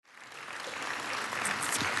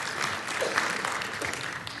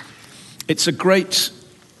It's a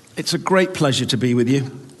great pleasure to be with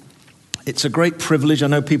you. It's a great privilege. I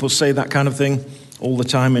know people say that kind of thing all the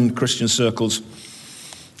time in Christian circles,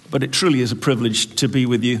 but it truly is a privilege to be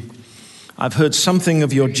with you. I've heard something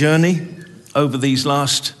of your journey over these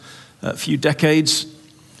last few decades,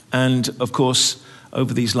 and of course,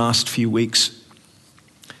 over these last few weeks,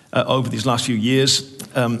 over these last few years,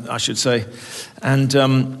 I should say. And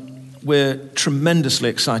we're tremendously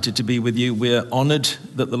excited to be with you. We're honored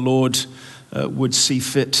that the Lord would see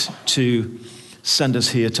fit to send us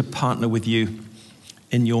here to partner with you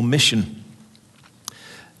in your mission,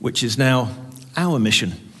 which is now our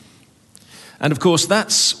mission. And of course,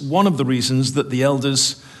 that's one of the reasons that the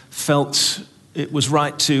elders felt it was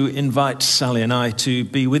right to invite Sally and I to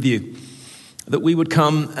be with you, that we would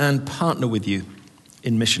come and partner with you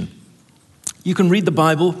in mission. You can read the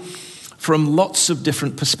Bible from lots of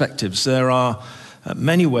different perspectives. There are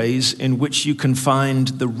many ways in which you can find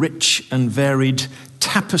the rich and varied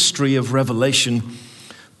tapestry of Revelation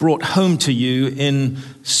brought home to you in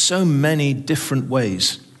so many different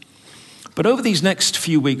ways. But over these next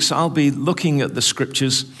few weeks, I'll be looking at the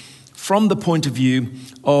scriptures from the point of view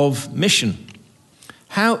of mission.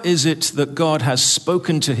 How is it that God has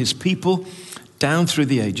spoken to his people down through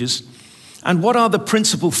the ages? And what are the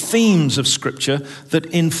principal themes of Scripture that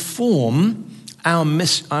inform our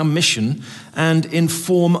mission and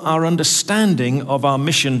inform our understanding of our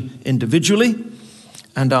mission individually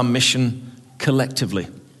and our mission collectively?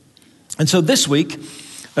 And so this week,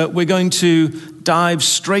 we're going to dive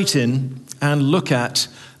straight in and look at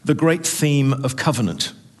the great theme of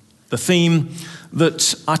covenant, the theme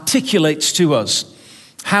that articulates to us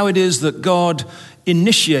how it is that God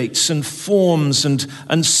initiates and forms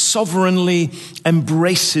and sovereignly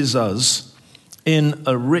embraces us in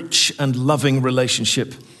a rich and loving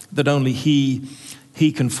relationship that only He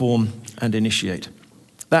can form and initiate.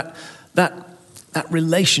 That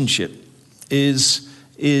relationship is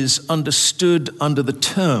understood under the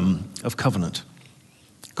term of covenant.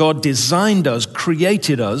 God designed us,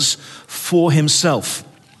 created us for himself.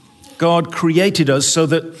 God created us so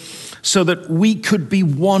that we could be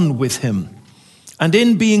one with him. And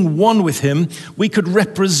in being one with him, we could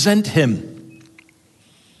represent him.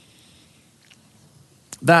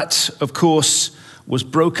 That, of course, was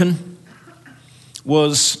broken,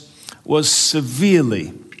 was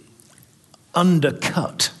severely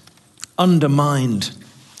undercut, undermined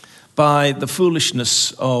by the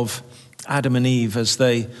foolishness of Adam and Eve as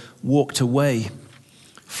they walked away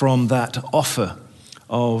from that offer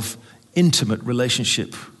of intimate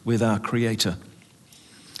relationship with our Creator.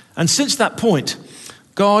 And since that point,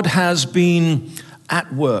 God has been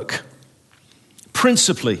at work,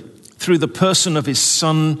 principally through the person of his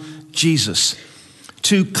Son, Jesus,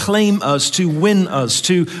 to claim us, to win us,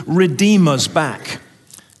 to redeem us back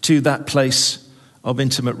to that place of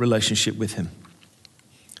intimate relationship with him.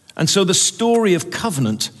 And so the story of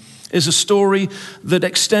covenant is a story that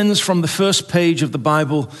extends from the first page of the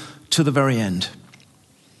Bible to the very end.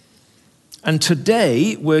 And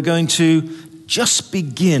today we're going to just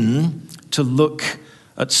begin to look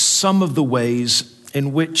at some of the ways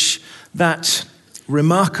in which that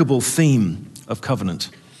remarkable theme of covenant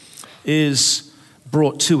is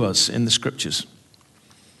brought to us in the scriptures.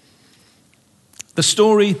 The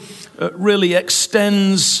story really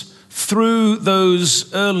extends through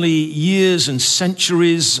those early years and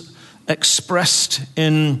centuries expressed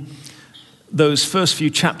in those first few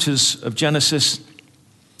chapters of Genesis.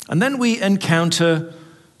 And then we encounter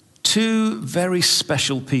two very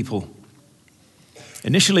special people.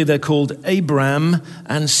 Initially, they're called Abram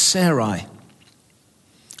and Sarai.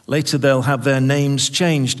 Later, they'll have their names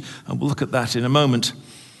changed, and we'll look at that in a moment.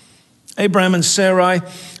 Abram and Sarai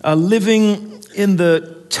are living in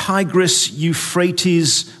the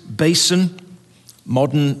Tigris-Euphrates basin,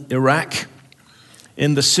 modern Iraq,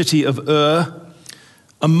 in the city of Ur,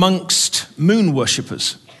 amongst moon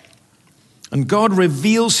worshippers. And God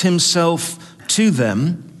reveals himself to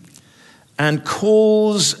them and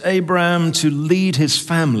calls Abram to lead his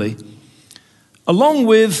family, along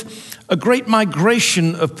with a great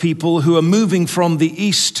migration of people who are moving from the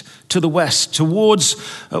east to the west towards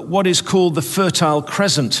what is called the Fertile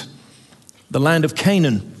Crescent, the land of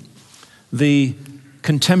Canaan, the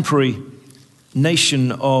contemporary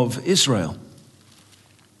nation of Israel.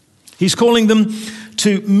 He's calling them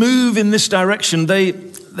to move in this direction.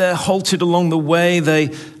 They're halted along the way. They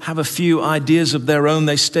have a few ideas of their own.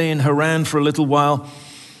 They stay in Haran for a little while.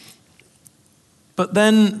 But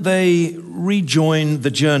then they rejoin the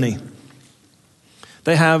journey.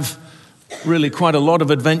 They have really quite a lot of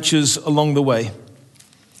adventures along the way.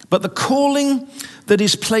 But the calling that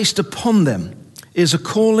is placed upon them is a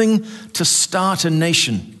calling to start a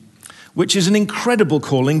nation, which is an incredible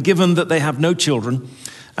calling given that they have no children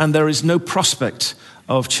and there is no prospect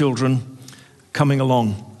of children coming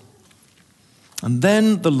along. And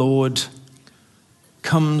then the Lord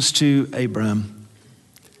comes to Abraham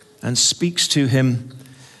and speaks to him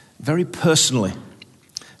very personally,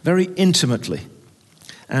 very intimately,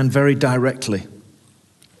 and very directly.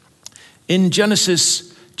 In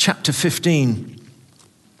Genesis chapter 15,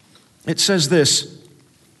 it says this: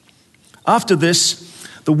 "After this,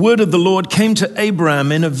 the word of the Lord came to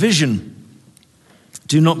Abraham in a vision.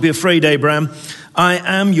 'Do not be afraid, Abraham. I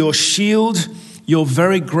am your shield, your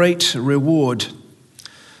very great reward.'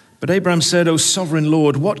 But Abraham said, 'O sovereign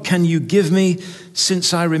Lord, what can you give me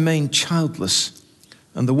since I remain childless?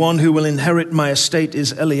 And the one who will inherit my estate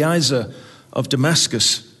is Eliezer of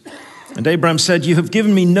Damascus.' And Abraham said, 'You have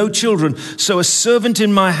given me no children, so a servant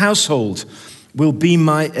in my household will be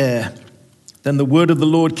my heir.' Then the word of the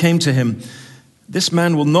Lord came to him, 'This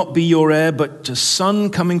man will not be your heir, but a son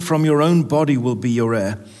coming from your own body will be your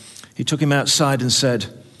heir.' He took him outside and said,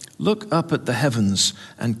 'Look up at the heavens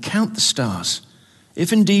and count the stars,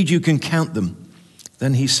 if indeed you can count them.'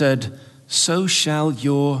 Then he said, 'So shall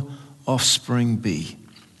your offspring be.'"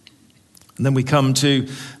 And then we come to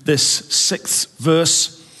this 6th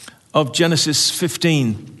verse of Genesis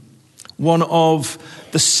 15, one of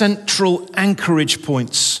the central anchorage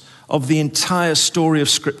points of the entire story of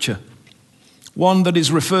Scripture, one that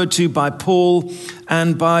is referred to by Paul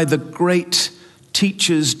and by the great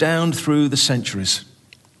teachers down through the centuries.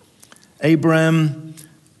 Abraham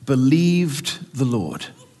believed the Lord,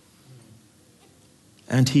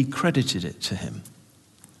 and he credited it to him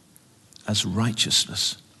as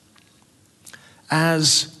righteousness,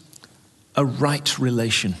 as a right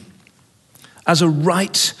relation, as a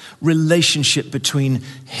right relationship between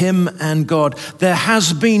him and God. There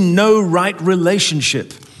has been no right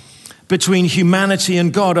relationship between humanity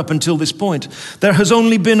and God up until this point. There has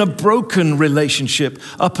only been a broken relationship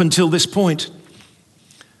up until this point.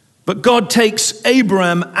 But God takes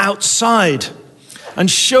Abraham outside and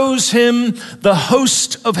shows him the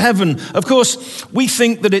host of heaven. Of course, we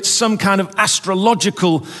think that it's some kind of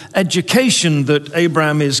astrological education that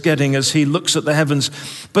Abraham is getting as he looks at the heavens.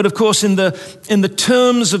 But of course, in the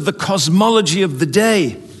terms of the cosmology of the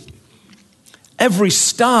day, every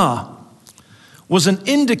star was an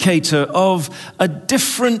indicator of a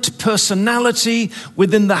different personality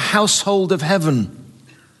within the household of heaven.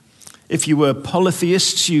 If you were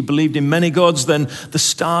polytheists, you believed in many gods, then the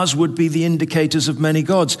stars would be the indicators of many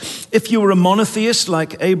gods. If you were a monotheist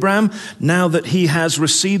like Abraham, now that he has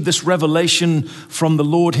received this revelation from the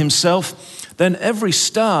Lord himself, then every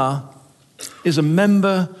star is a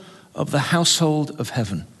member of the household of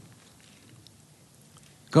heaven.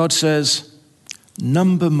 God says,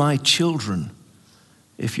 "Number my children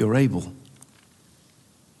if you're able.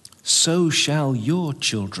 So shall your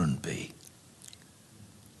children be."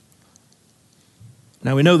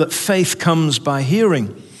 Now we know that faith comes by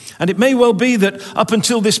hearing. And it may well be that up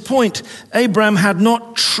until this point, Abraham had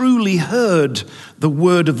not truly heard the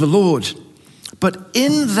word of the Lord. But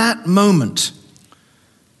in that moment,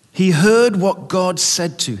 he heard what God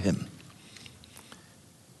said to him.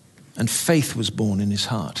 And faith was born in his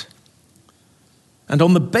heart. And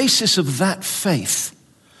on the basis of that faith,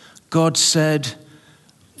 God said,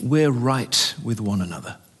 "We're right with one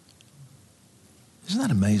another." Isn't that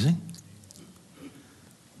amazing?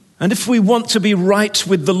 And if we want to be right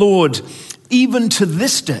with the Lord, even to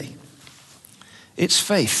this day, it's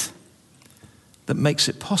faith that makes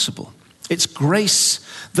it possible. It's grace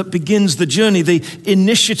that begins the journey, the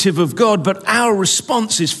initiative of God, but our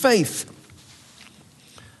response is faith.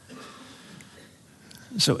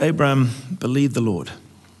 So Abraham believed the Lord,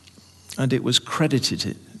 and it was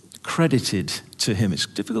credited to him. It's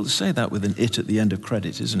difficult to say that with an it at the end of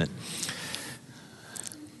credit, isn't it?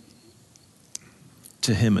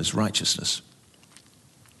 To him as righteousness.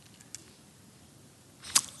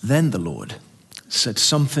 Then the Lord said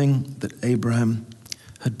something that Abraham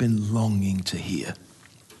had been longing to hear.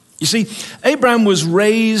 You see, Abraham was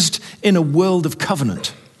raised in a world of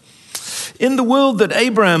covenant. In the world that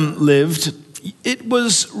Abraham lived, it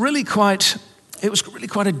was really quite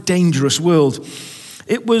a dangerous world.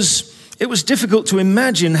 It was difficult to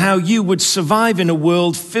imagine how you would survive in a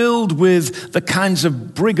world filled with the kinds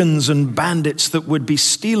of brigands and bandits that would be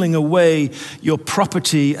stealing away your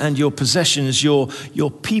property and your possessions, your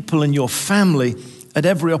people and your family at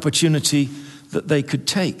every opportunity that they could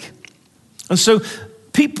take. And so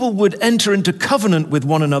people would enter into covenant with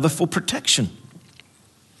one another for protection.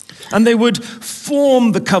 And they would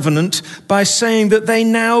form the covenant by saying that they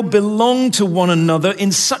now belonged to one another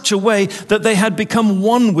in such a way that they had become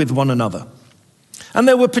one with one another. And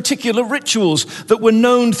there were particular rituals that were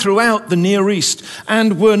known throughout the Near East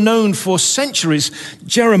and were known for centuries.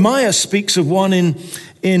 Jeremiah speaks of one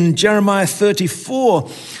in Jeremiah 34,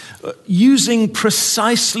 using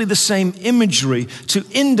precisely the same imagery to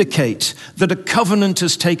indicate that a covenant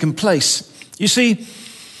has taken place. You see,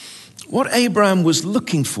 what Abraham was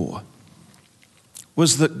looking for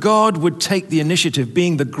was that God would take the initiative,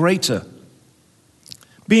 being the greater,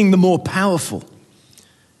 being the more powerful.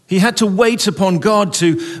 He had to wait upon God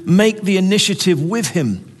to make the initiative with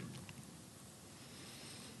him.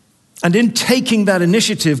 And in taking that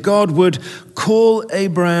initiative, God would call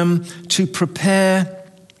Abraham to prepare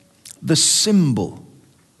the symbol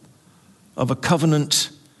of a covenant,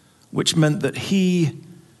 which meant that he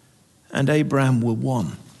and Abraham were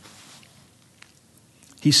one.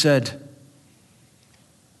 He said,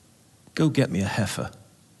 "Go get me a heifer."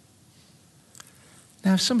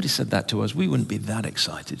 Now, if somebody said that to us, we wouldn't be that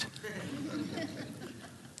excited.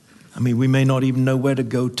 I mean, we may not even know where to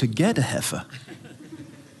go to get a heifer.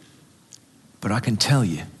 But I can tell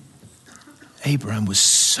you, Abraham was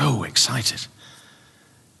so excited.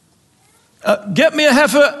 Get me a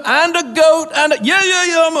heifer and a goat and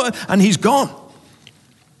and he's gone.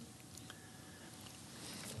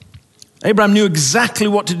 Abraham knew exactly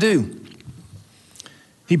what to do.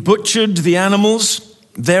 He butchered the animals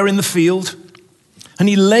there in the field and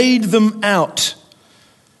he laid them out.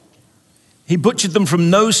 He butchered them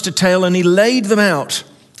from nose to tail and he laid them out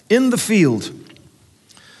in the field.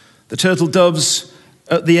 The turtle doves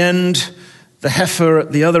at the end, the heifer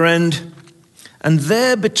at the other end, and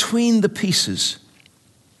there between the pieces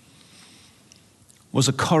was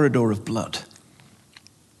a corridor of blood.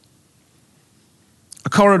 A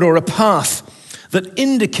corridor, a path that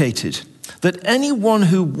indicated that anyone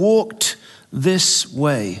who walked this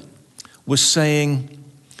way was saying,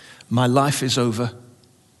 "My life is over.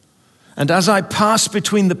 And as I pass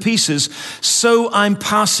between the pieces, so I'm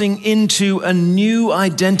passing into a new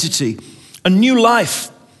identity, a new life,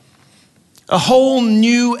 a whole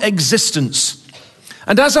new existence.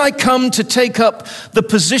 And as I come to take up the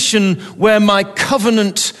position where my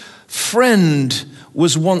covenant friend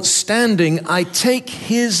was once standing, I take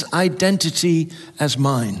his identity as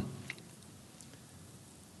mine.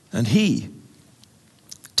 And he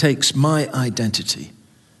takes my identity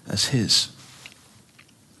as his."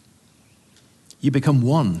 You become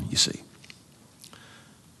one, you see.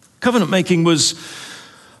 Covenant making was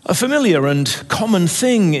a familiar and common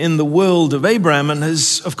thing in the world of Abraham and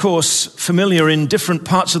is, of course, familiar in different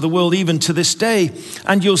parts of the world even to this day.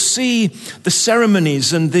 And you'll see the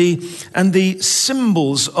ceremonies and the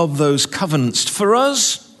symbols of those covenants. For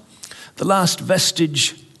us, the last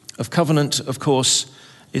vestige of covenant, of course,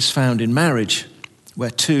 is found in marriage, where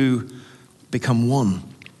two become one.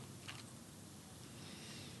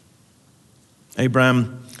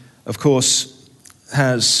 Abraham, of course,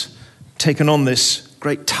 has taken on this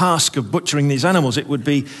great task of butchering these animals. It would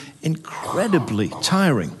be incredibly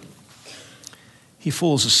tiring. He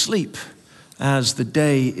falls asleep as the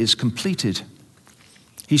day is completed.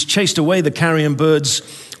 He's chased away the carrion birds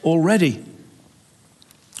already.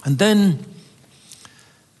 And then,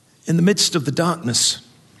 in the midst of the darkness,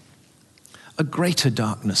 a greater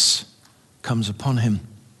darkness comes upon him.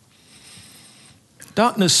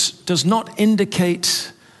 Darkness does not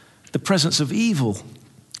indicate the presence of evil.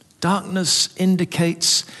 Darkness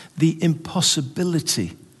indicates the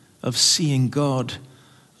impossibility of seeing God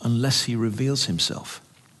unless he reveals himself.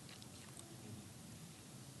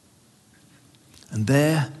 And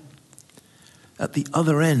there, at the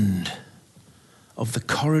other end of the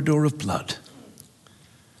corridor of blood,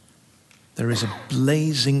 there is a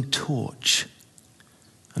blazing torch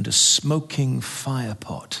and a smoking fire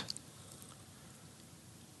pot.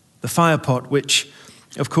 The fire pot, which,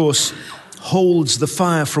 of course, holds the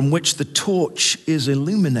fire from which the torch is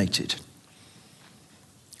illuminated.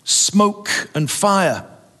 Smoke and fire,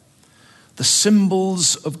 the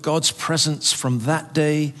symbols of God's presence from that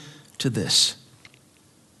day to this.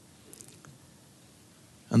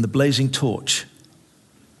 And the blazing torch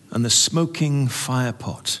and the smoking fire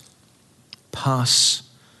pot pass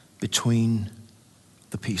between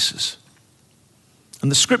the pieces.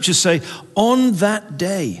 And the scriptures say, on that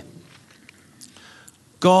day,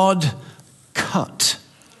 God cut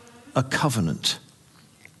a covenant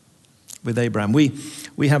with Abraham.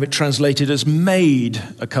 We have it translated as made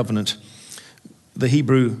a covenant. The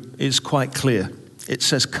Hebrew is quite clear. It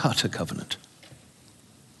says cut a covenant.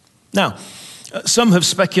 Now, Some have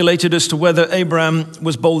speculated as to whether Abraham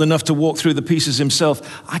was bold enough to walk through the pieces himself.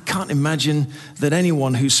 I can't imagine that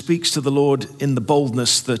anyone who speaks to the Lord in the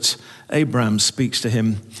boldness that Abraham speaks to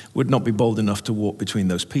him would not be bold enough to walk between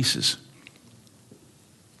those pieces.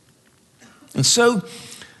 And so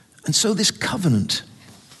this covenant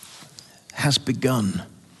has begun.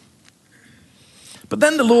 But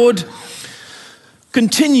then the Lord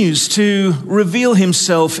continues to reveal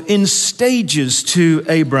himself in stages to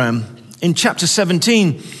Abraham. In chapter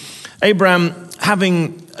 17, Abraham,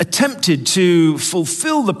 having attempted to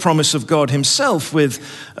fulfill the promise of God himself with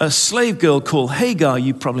a slave girl called Hagar,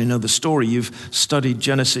 you probably know the story, you've studied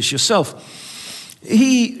Genesis yourself.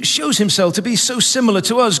 He shows himself to be so similar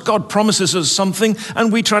to us. God promises us something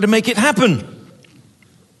and we try to make it happen.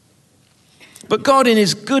 But God, in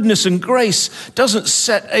his goodness and grace, doesn't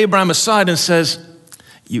set Abraham aside and says,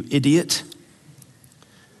 "You idiot."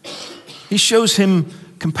 He shows him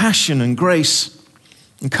compassion and grace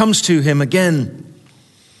and comes to him again.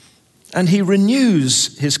 And he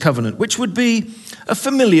renews his covenant, which would be a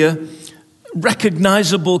familiar,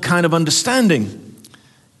 recognizable kind of understanding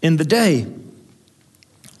in the day.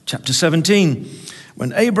 Chapter 17,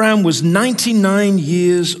 when Abraham was 99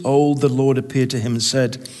 years old, the Lord appeared to him and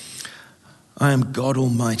said, "I am God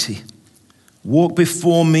Almighty. Walk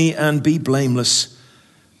before me and be blameless.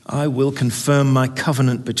 I will confirm my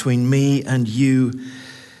covenant between me and you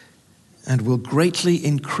and will greatly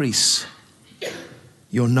increase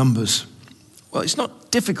your numbers." Well, it's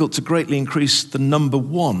not difficult to greatly increase the number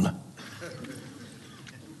one.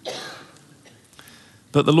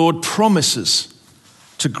 But the Lord promises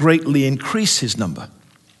to greatly increase his number.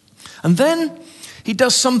 And then he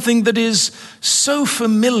does something that is so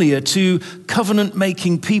familiar to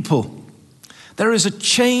covenant-making people. There is a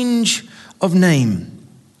change of name.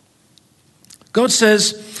 God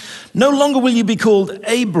says, "No longer will you be called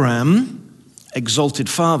Abram, exalted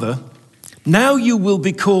father. Now you will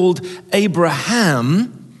be called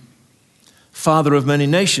Abraham, father of many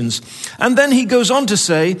nations." And then he goes on to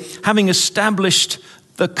say, having established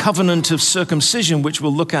the covenant of circumcision, which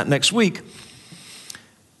we'll look at next week,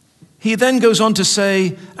 he then goes on to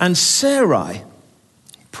say, "And Sarai,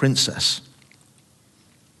 princess,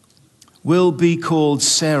 will be called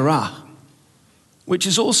Sarah," which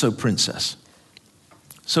is also princess.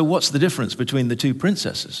 So what's the difference between the two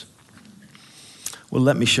princesses? Well,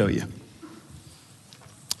 let me show you.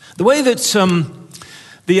 The way that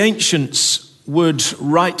the ancients would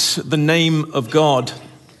write the name of God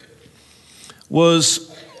was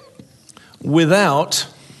without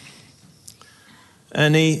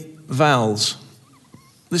any vowels.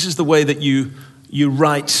 This is the way that you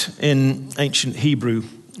write in ancient Hebrew.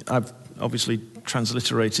 I've obviously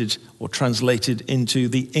transliterated or translated into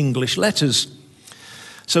the English letters.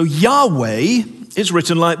 So Yahweh is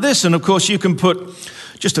written like this, and of course you can put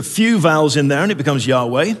just a few vowels in there and it becomes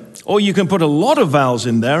Yahweh, or you can put a lot of vowels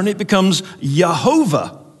in there and it becomes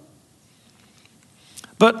Yehovah.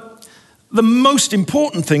 But the most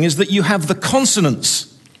important thing is that you have the consonants.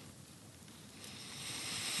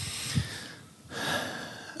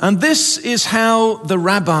 And this is how the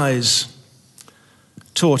rabbis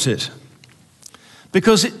taught it.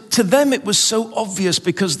 Because to them it was so obvious,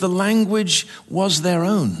 because the language was their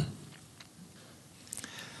own.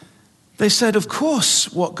 They said, of course,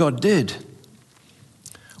 what God did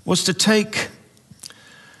was to take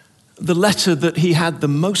the letter that he had the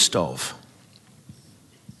most of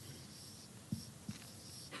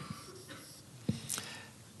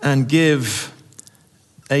and give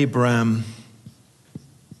Abraham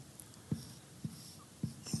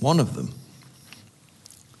one of them.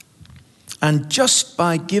 And just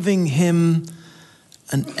by giving him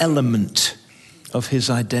an element of his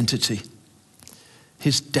identity,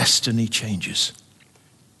 his destiny changes.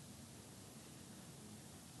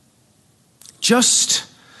 Just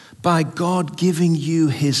by God giving you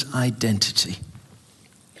his identity,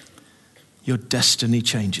 your destiny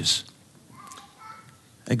changes.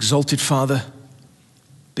 Exalted Father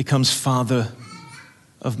becomes Father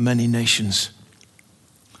of many nations.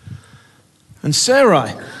 And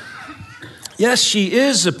Sarai, yes, she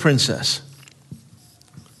is a princess.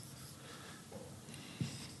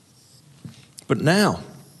 But now,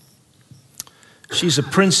 she's a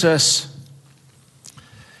princess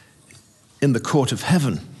in the court of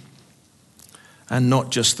heaven and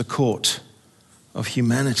not just the court of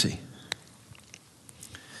humanity.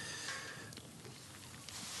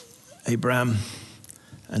 Abraham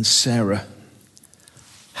and Sarah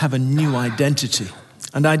have a new identity.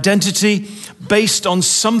 An identity based on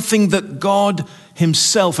something that God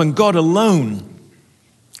himself and God alone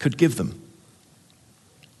could give them.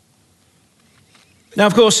 Now,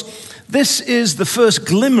 of course, this is the first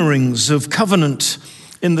glimmerings of covenant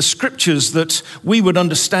in the scriptures that we would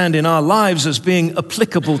understand in our lives as being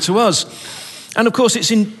applicable to us. And of course,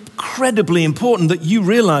 it's incredibly important that you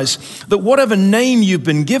realize that whatever name you've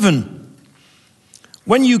been given,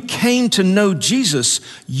 when you came to know Jesus,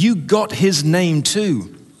 you got his name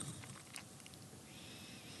too.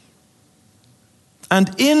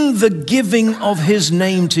 And in the giving of his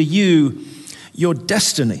name to you, your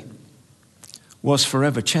destiny was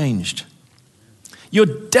forever changed. Your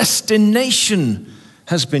destination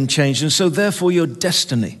has been changed, and so therefore your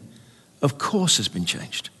destiny, of course, has been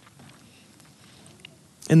changed.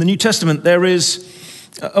 In the New Testament, there is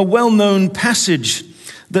a well-known passage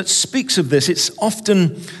that speaks of this. It's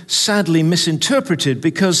often sadly misinterpreted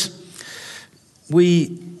because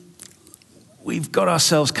we've got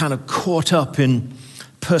ourselves kind of caught up in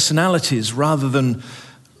personalities rather than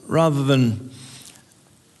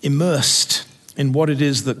immersed in what it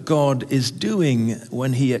is that God is doing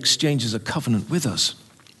when he exchanges a covenant with us.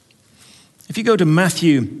 If you go to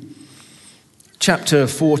Matthew chapter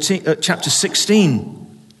 16,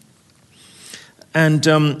 and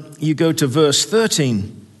you go to verse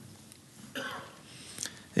 13,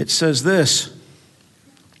 it says this: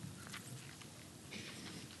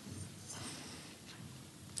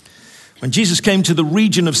 when Jesus came to the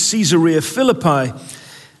region of Caesarea Philippi,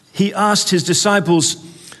 he asked his disciples,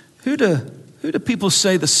 Who do people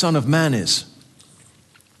say the Son of Man is?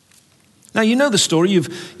 Now, you know the story.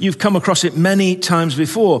 You've come across it many times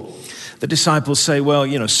before. The disciples say,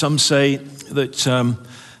 well, some say that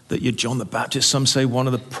you're John the Baptist. Some say one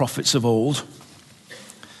of the prophets of old.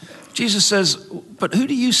 Jesus says, but who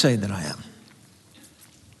do you say that I am?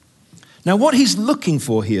 Now, what he's looking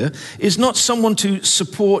for here is not someone to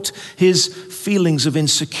support his feelings of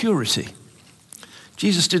insecurity.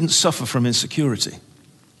 Jesus didn't suffer from insecurity.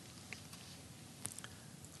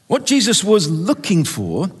 What Jesus was looking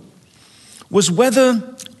for was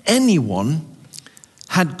whether anyone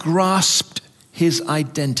had grasped his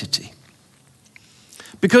identity.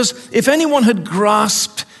 Because if anyone had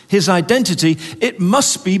grasped his identity, it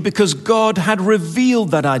must be because God had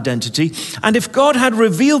revealed that identity. And if God had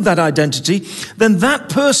revealed that identity, then that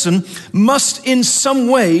person must in some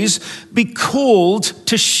ways be called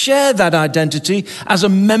to share that identity as a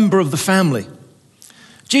member of the family.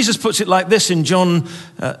 Jesus puts it like this in John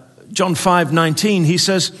 5:19. He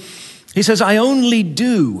says, I only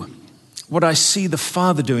do what I see the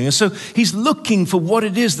Father doing. And so he's looking for what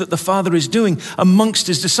it is that the Father is doing amongst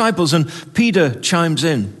his disciples. And Peter chimes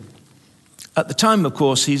in. At the time, of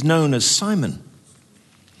course, he's known as Simon.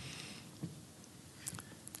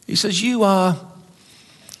 He says, you are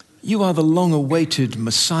the long-awaited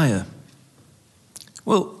Messiah.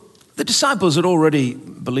 Well, the disciples had already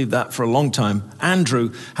believed that for a long time.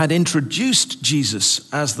 Andrew had introduced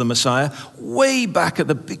Jesus as the Messiah way back at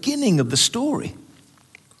the beginning of the story.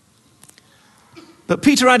 But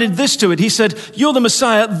Peter added this to it. He said, you're the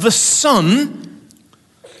Messiah, the Son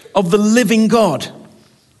of the living God.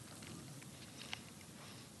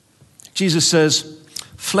 Jesus says,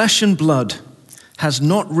 flesh and blood has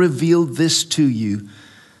not revealed this to you,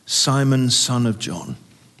 Simon, son of John,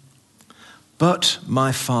 but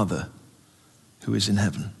my Father who is in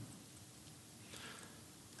heaven.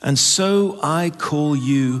 And so I call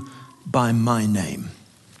you by my name.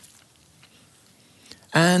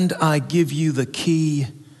 And I give you the key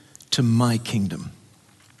to my kingdom.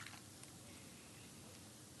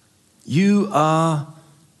 You are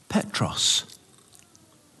Petros.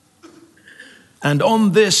 And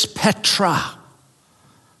on this Petra,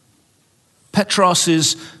 Petros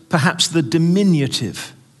is perhaps the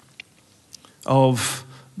diminutive of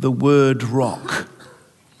the word rock.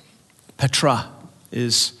 Petra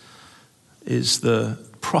is the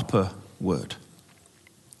proper word.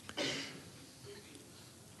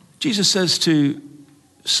 Jesus says to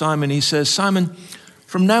Simon, he says, Simon,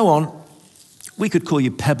 from now on, we could call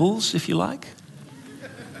you Pebbles, if you like.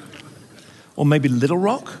 Or maybe Little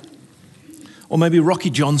Rock. Or maybe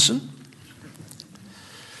Rocky Johnson.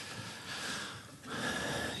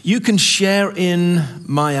 You can share in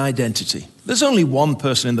my identity. There's only one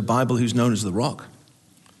person in the Bible who's known as the Rock.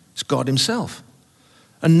 It's God himself.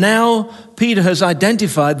 And now Peter has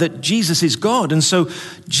identified that Jesus is God. And so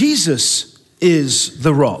Jesus is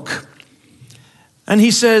the rock. And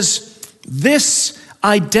he says, this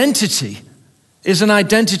identity is an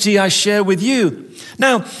identity I share with you.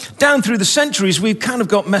 Now, down through the centuries, we've kind of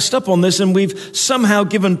got messed up on this, and we've somehow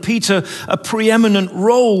given Peter a preeminent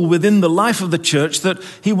role within the life of the church that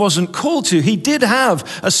he wasn't called to. He did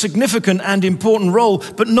have a significant and important role,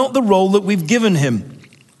 but not the role that we've given him.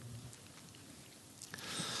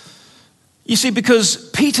 You see, because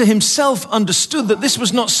Peter himself understood that this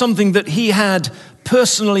was not something that he had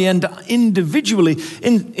personally and individually.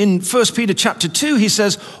 In 1 Peter chapter 2, he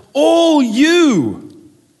says, all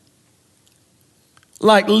you,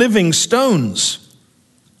 like living stones,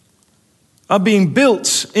 are being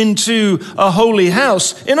built into a holy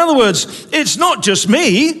house. In other words, it's not just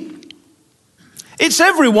me. It's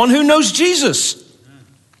everyone who knows Jesus.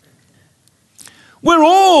 We're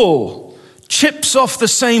all chips off the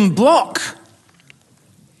same block.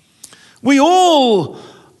 We all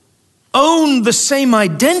own the same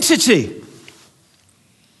identity.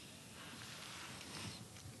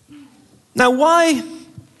 Now, why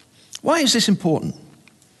is this important?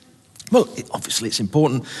 Well, obviously it's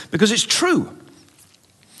important because it's true.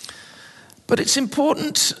 But it's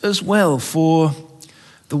important as well for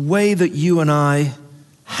the way that you and I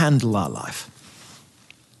handle our life.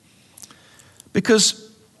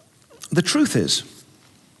 Because the truth is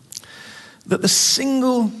that the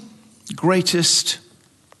single greatest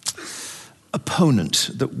opponent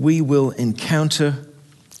that we will encounter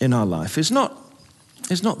in our life is not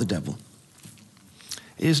the devil,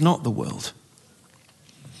 is not the world,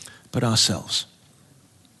 but ourselves.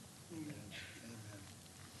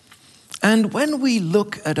 And when we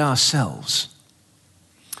look at ourselves,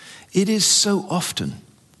 it is so often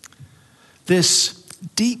this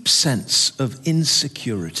deep sense of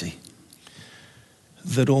insecurity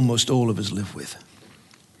that almost all of us live with,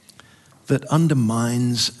 that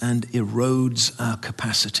undermines and erodes our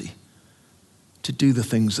capacity to do the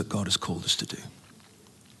things that God has called us to do.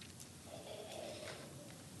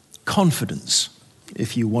 Confidence,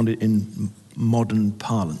 if you want it in modern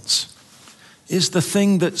parlance, is the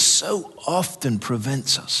thing that so often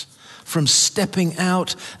prevents us from stepping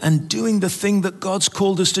out and doing the thing that God's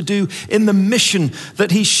called us to do in the mission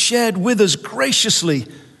that He shared with us graciously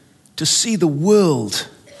to see the world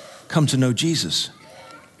come to know Jesus.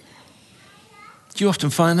 Do you often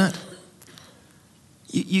find that?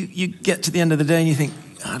 You get to the end of the day and you think,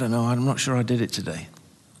 I don't know, I'm not sure I did it today.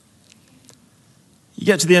 You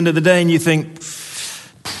get to the end of the day and you think,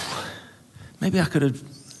 maybe I could have,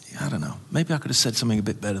 I don't know, maybe I could have said something a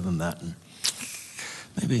bit better than that. And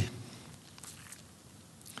maybe.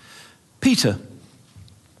 Peter,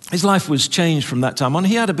 his life was changed from that time on.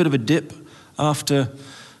 He had a bit of a dip after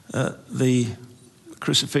the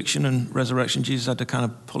crucifixion and resurrection. Jesus had to kind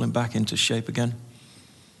of pull him back into shape again.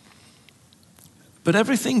 But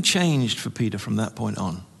everything changed for Peter from that point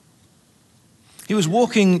on. He was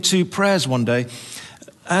walking to prayers one day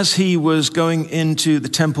as he was going into the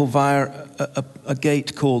temple via a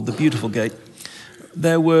gate called the Beautiful Gate.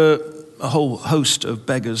 There were a whole host of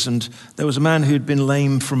beggars, and there was a man who'd been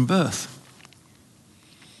lame from birth.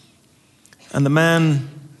 And the man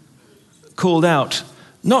called out,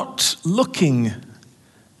 not looking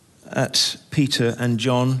at Peter and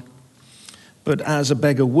John, but as a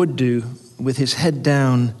beggar would do, with his head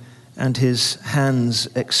down and his hands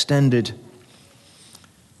extended.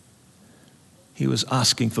 He was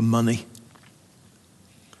asking for money.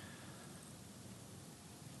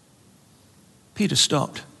 Peter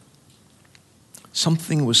stopped.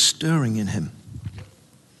 Something was stirring in him.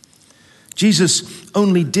 Jesus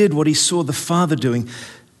only did what he saw the Father doing.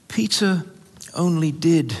 Peter only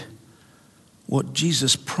did what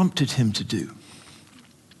Jesus prompted him to do.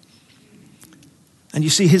 And you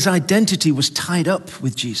see, his identity was tied up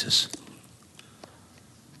with Jesus.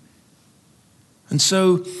 And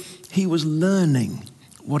so he was learning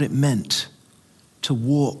what it meant to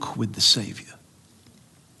walk with the Savior.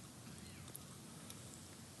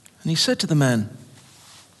 And he said to the man,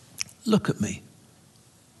 "Look at me."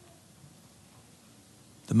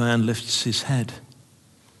 The man lifts his head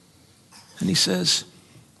and he says,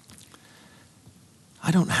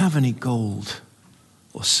 "I don't have any gold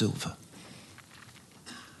or silver,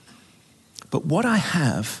 but what I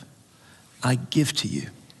have, I give to you.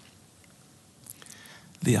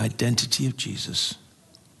 The identity of Jesus.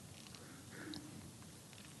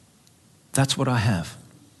 That's what I have.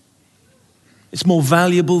 It's more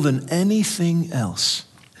valuable than anything else.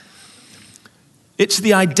 It's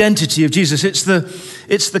the identity of Jesus. It's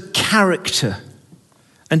the character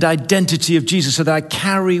and identity of Jesus that I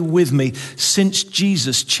carry with me since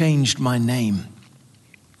Jesus changed my name.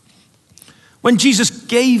 When Jesus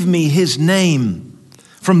gave me his name,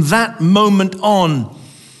 from that moment on,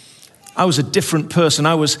 I was a different person.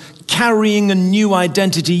 I was carrying a new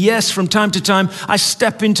identity. Yes, from time to time, I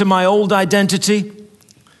step into my old identity.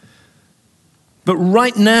 But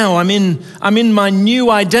right now, I'm in my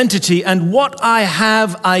new identity, and what I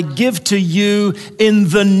have, I give to you in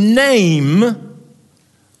the name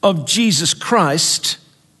of Jesus Christ.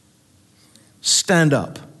 Stand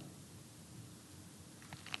up.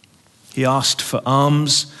 He asked for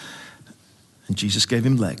arms, and Jesus gave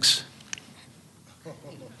him legs.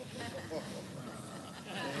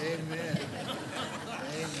 Amen.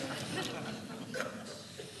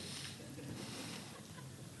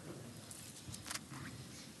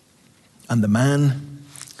 And the man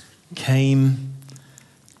came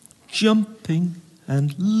jumping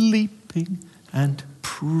and leaping and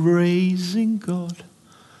praising God.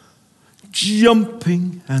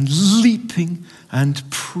 Jumping and leaping and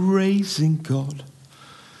praising God.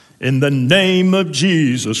 In the name of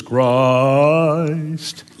Jesus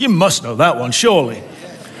Christ. You must know that one, surely.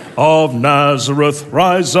 Of Nazareth,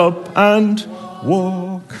 rise up and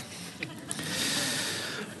walk.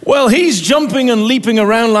 Well, he's jumping and leaping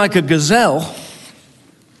around like a gazelle.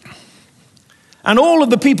 And all of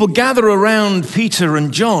the people gather around Peter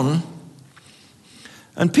and John.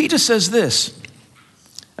 And Peter says this.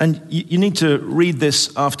 And you need to read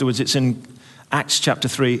this afterwards. It's in Acts chapter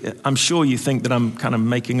 3. I'm sure you think that I'm kind of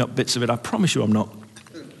making up bits of it. I promise you I'm not.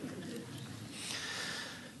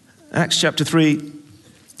 Acts chapter 3,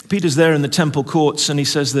 Peter's there in the temple courts and he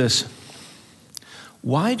says this.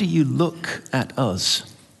 Why do you look at us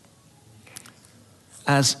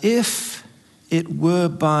as if it were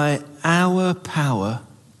by our power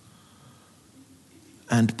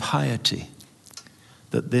and piety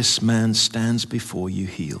that this man stands before you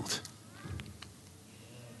healed?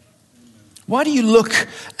 Why do you look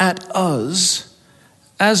at us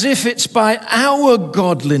as if it's by our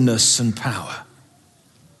godliness and power?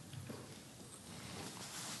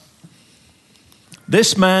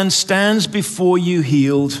 This man stands before you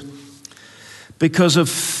healed because of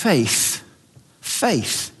faith.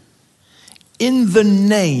 Faith in the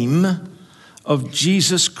name of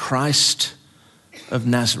Jesus Christ of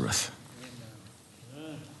Nazareth.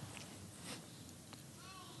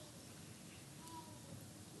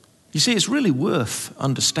 You see, it's really worth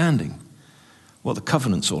understanding what the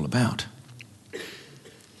covenant's all about.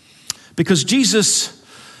 Because Jesus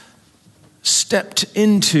stepped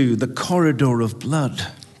into the corridor of blood.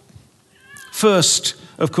 First,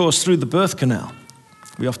 of course, through the birth canal.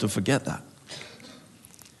 We often forget that.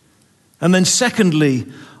 And then secondly,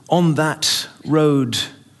 on that road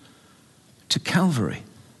to Calvary.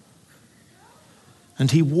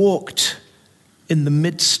 And he walked in the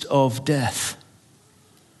midst of death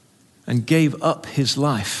and gave up his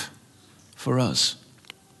life for us.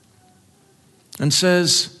 And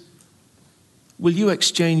says, will you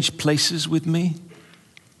exchange places with me?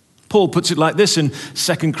 Paul puts it like this in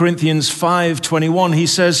 2 Corinthians 5:21. He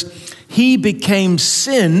says, he became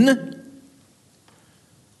sin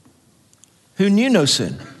who knew no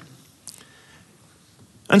sin.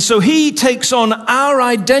 And so he takes on our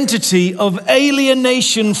identity of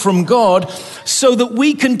alienation from God so that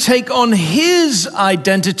we can take on his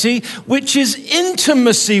identity, which is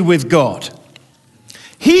intimacy with God.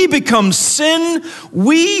 He becomes sin,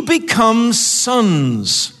 we become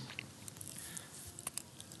sons.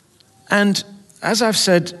 And as I've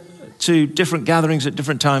said to different gatherings at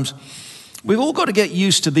different times, we've all got to get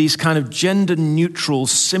used to these kind of gender-neutral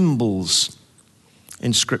symbols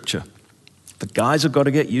in Scripture. The guys have got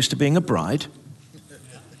to get used to being a bride,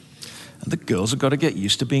 and the girls have got to get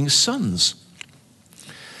used to being sons.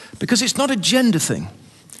 Because it's not a gender thing.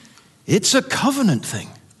 It's a covenant thing.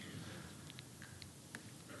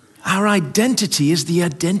 Our identity is the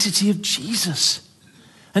identity of Jesus.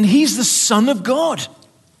 And he's the Son of God.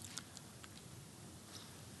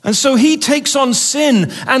 And so he takes on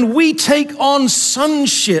sin and we take on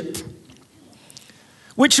sonship.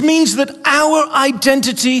 Which means that our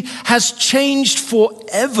identity has changed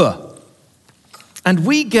forever. And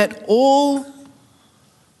we get all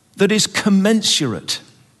that is commensurate,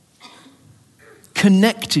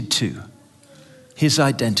 connected to his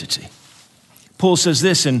identity. Paul says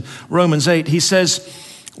this in Romans 8. He says,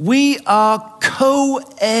 we are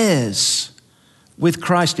co-heirs with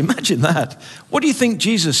Christ. Imagine that. What do you think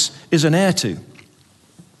Jesus is an heir to?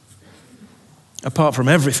 Apart from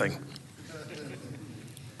everything.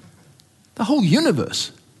 The whole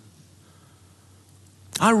universe.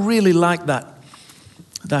 I really like that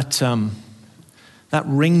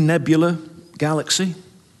Ring Nebula galaxy.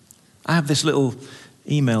 I have this little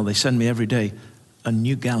email they send me every day, a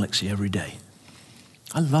new galaxy every day.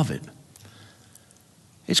 I love it.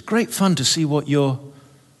 It's great fun to see what you're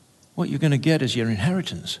going to get as your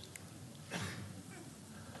inheritance.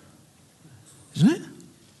 Isn't it?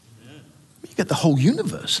 You get the whole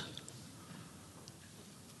universe.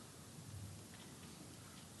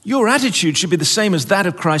 Your attitude should be the same as that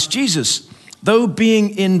of Christ Jesus. Though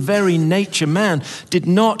being in very nature man, did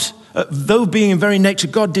not though being in very nature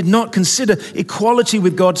God, did not consider equality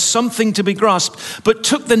with God something to be grasped, but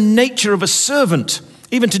took the nature of a servant,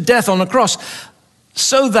 even to death on a cross,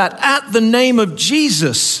 so that at the name of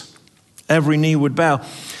Jesus, every knee would bow.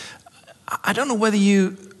 I don't know whether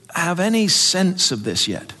you have any sense of this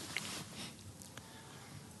yet,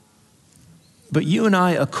 but you and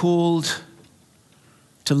I are called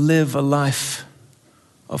to live a life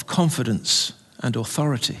of confidence and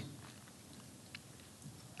authority.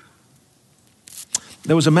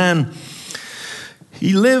 There was a man,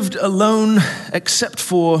 he lived alone except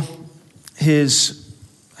for his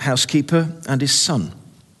housekeeper and his son.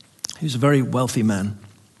 He was a very wealthy man.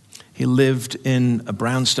 He lived in a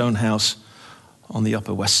brownstone house on the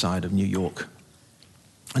Upper West Side of New York.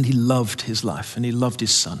 And he loved his life, and he loved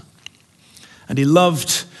his son. And he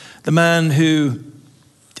loved the man who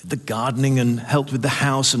did the gardening and helped with the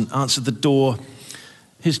house and answered the door,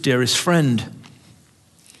 his dearest friend.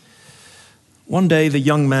 One day, the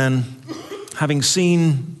young man, having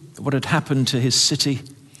seen what had happened to his city,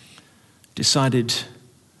 decided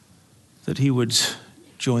that he would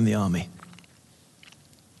join the army.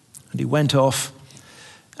 And he went off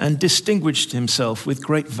and distinguished himself with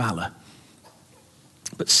great valor,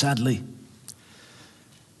 but sadly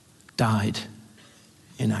died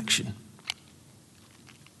in action.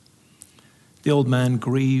 The old man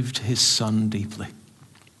grieved his son deeply.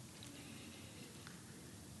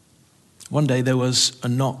 One day there was a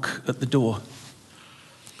knock at the door.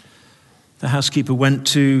 The housekeeper went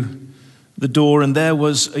to the door, and there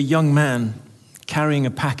was a young man carrying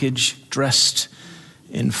a package, dressed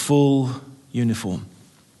in full uniform.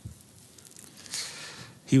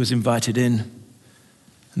 He was invited in,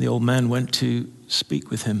 and the old man went to speak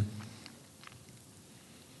with him.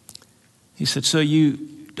 He said, "Sir, you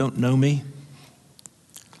don't know me,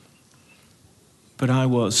 but I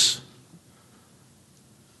was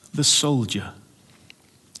the soldier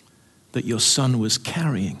that your son was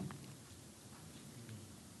carrying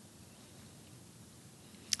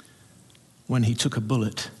when he took a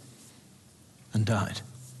bullet and died."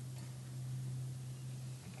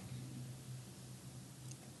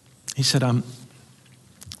 He said, I'm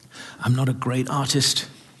not a great artist,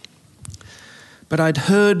 but I'd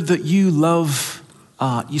heard that you love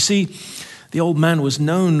art. You see, the old man was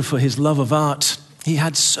known for his love of art. He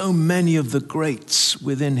had so many of the greats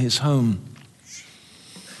within his home.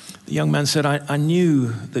 The young man said, I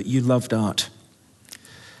knew that you loved art,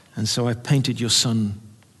 and so I painted your son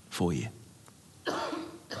for you.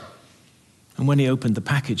 And when he opened the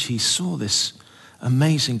package, he saw this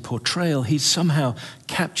amazing portrayal. He somehow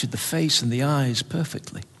captured the face and the eyes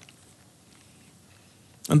perfectly.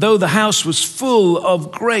 And though the house was full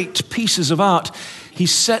of great pieces of art, he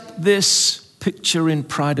set this picture in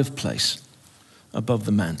pride of place above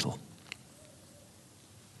the mantle.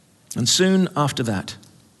 And soon after that,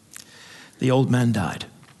 the old man died.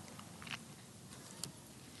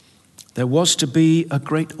 There was to be a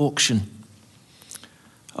great auction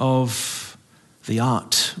of the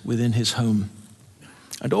art within his home.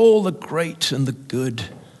 And all the great and the good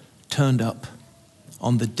turned up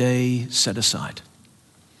on the day set aside.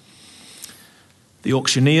 The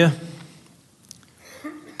auctioneer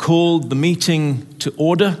called the meeting to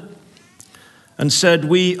order and said,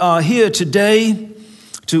 "We are here today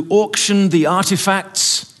to auction the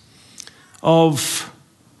artifacts of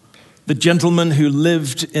the gentleman who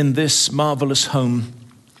lived in this marvelous home.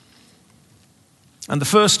 And the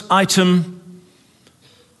first item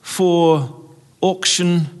for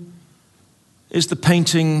auction is the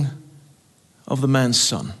painting of the man's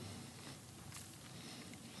son."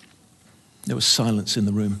 There was silence in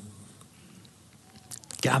the room.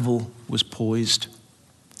 The gavel was poised.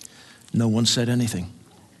 No one said anything.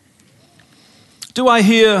 "Do I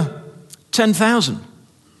hear 10,000?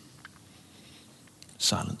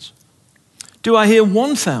 Silence. "Do I hear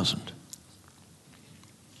 1,000?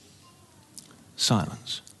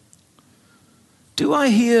 Silence. "Do I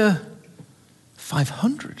hear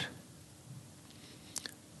 500?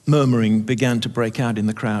 Murmuring began to break out in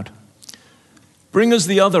the crowd. "Bring us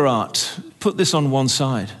the other art. Put this on one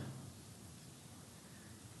side.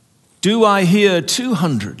 "Do I hear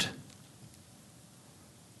 200?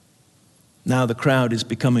 Now the crowd is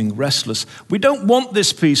becoming restless. "We don't want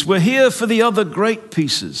this piece. We're here for the other great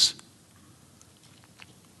pieces."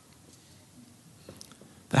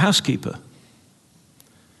 The housekeeper,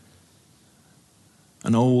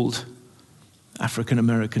 an old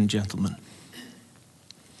African-American gentleman,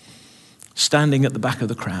 standing at the back of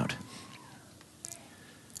the crowd,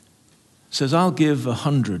 says, "I'll give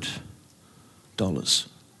 $100.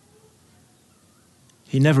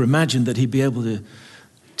 He never imagined that he'd be able to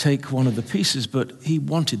take one of the pieces, but he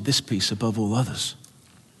wanted this piece above all others.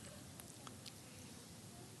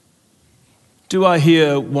 Do I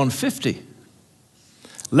hear 150?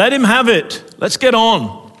 Let him have it. Let's get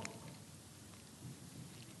on.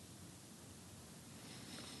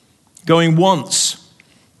 Going once.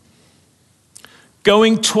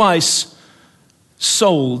 Going twice.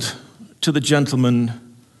 Sold to the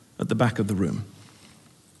gentleman at the back of the room.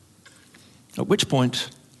 At which point,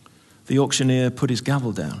 the auctioneer put his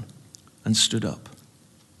gavel down and stood up.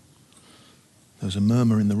 There was a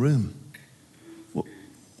murmur in the room.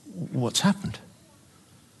 What's happened?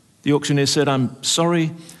 The auctioneer said, I'm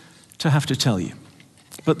sorry to have to tell you,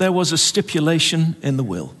 but there was a stipulation in the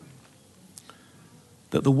will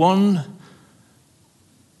that the one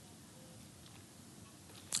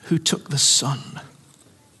who took the son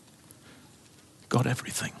got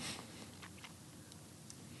everything.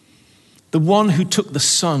 The one who took the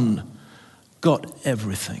son got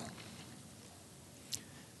everything.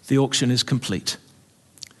 The auction is complete.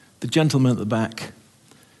 The gentleman at the back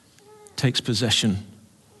takes possession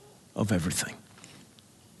of everything.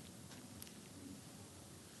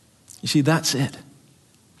 You see, that's it.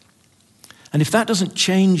 And if that doesn't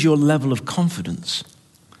change your level of confidence,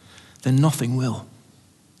 then nothing will.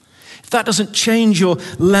 If that doesn't change your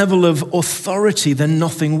level of authority, then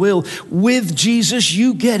nothing will. With Jesus,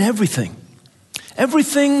 you get everything.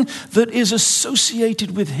 Everything that is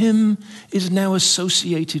associated with him is now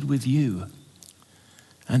associated with you.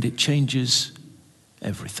 And it changes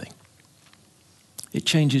everything. It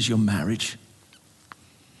changes your marriage.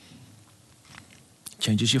 It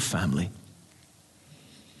changes your family.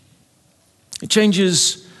 It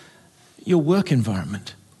changes your work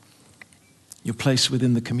environment, your place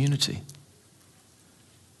within the community.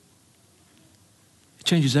 It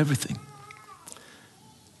changes everything.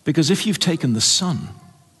 Because if you've taken the Son,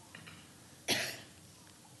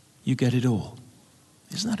 you get it all.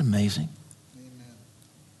 Isn't that amazing? Amen.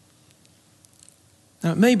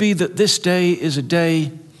 Now, it may be that this day is a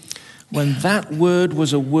day when that word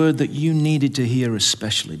was a word that you needed to hear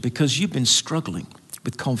especially, because you've been struggling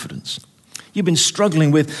with confidence. You've been struggling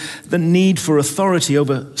with the need for authority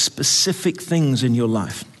over specific things in your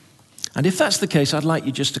life. And if that's the case, I'd like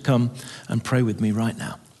you just to come and pray with me right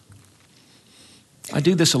now. I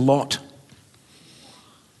do this a lot.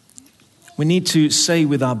 We need to say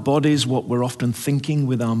with our bodies what we're often thinking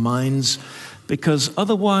with our minds, because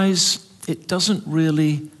otherwise it doesn't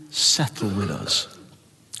really settle with us.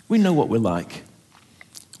 We know what we're like.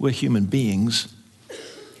 We're human beings,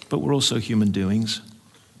 but we're also human doings.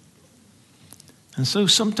 And so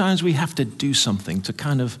sometimes we have to do something to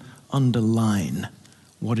kind of underline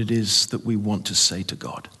what it is that we want to say to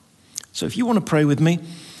God. So if you want to pray with me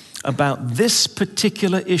about this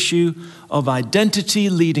particular issue of identity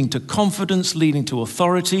leading to confidence, leading to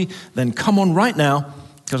authority, then come on right now,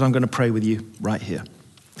 because I'm going to pray with you right here.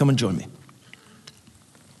 Come and join me.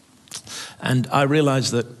 And I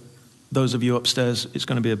realize that those of you upstairs, it's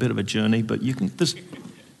going to be a bit of a journey, but you can, there's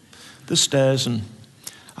stairs, and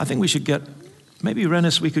I think we should get, maybe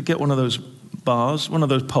Rennis, we could get one of those bars, one of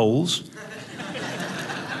those poles.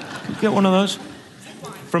 Get one of those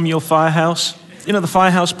from your firehouse. You know, the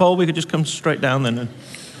firehouse pole, we could just come straight down then and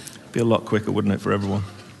be a lot quicker, wouldn't it, for everyone?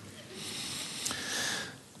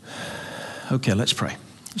 Okay, let's pray.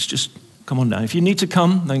 Let's just come on down. If you need to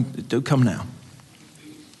come, then do come now.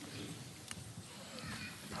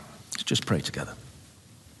 Let's just pray together.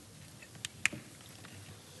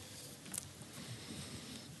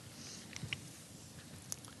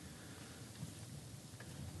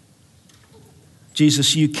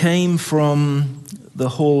 Jesus, you came from the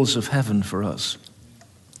halls of heaven for us.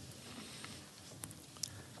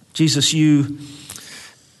 Jesus, you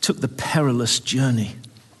took the perilous journey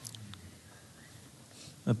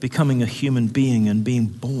of becoming a human being and being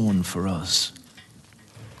born for us.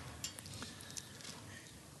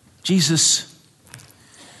 Jesus,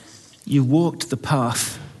 you walked the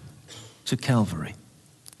path to Calvary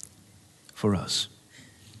for us.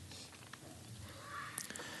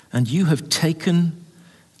 And you have taken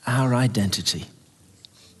our identity,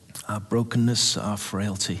 our brokenness, our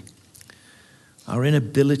frailty, our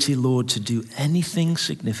inability, Lord, to do anything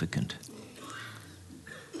significant.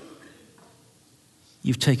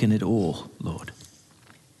 You've taken it all, Lord.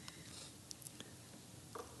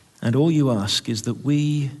 And all you ask is that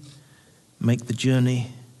we make the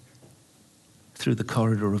journey through the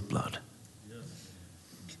corridor of blood.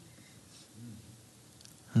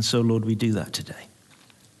 And so, Lord, we do that today.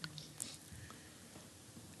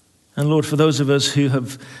 And Lord, for those of us who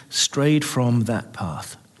have strayed from that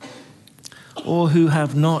path, or who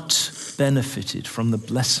have not benefited from the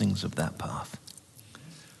blessings of that path,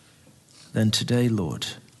 then today, Lord,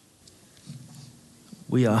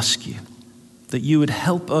 we ask you that you would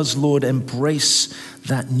help us, Lord, embrace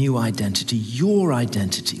that new identity, your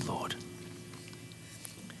identity, Lord.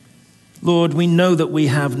 Lord, we know that we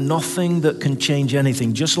have nothing that can change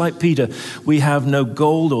anything. Just like Peter, we have no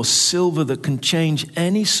gold or silver that can change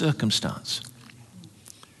any circumstance.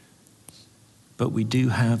 But we do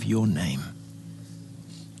have your name.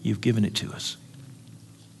 You've given it to us.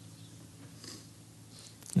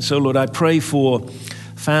 And so, Lord, I pray for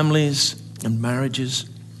families and marriages,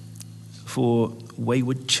 for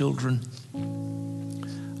wayward children.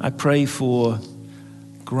 I pray for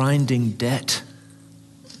grinding debt.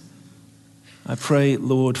 I pray,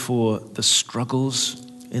 Lord, for the struggles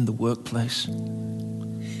in the workplace.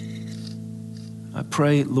 I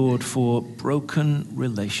pray, Lord, for broken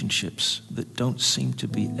relationships that don't seem to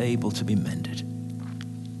be able to be mended.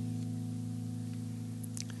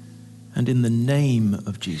 And in the name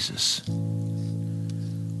of Jesus,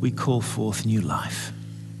 we call forth new life.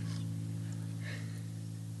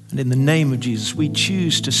 And in the name of Jesus, we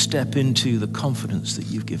choose to step into the confidence that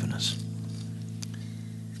you've given us,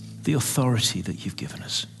 the authority that you've given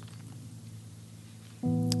us.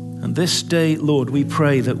 And this day, Lord, we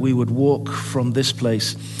pray that we would walk from this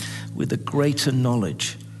place with a greater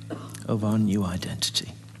knowledge of our new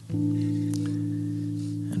identity.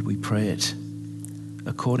 And we pray it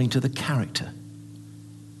according to the character,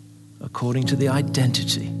 according to the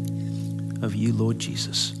identity of you, Lord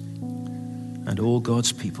Jesus. And all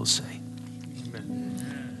God's people say,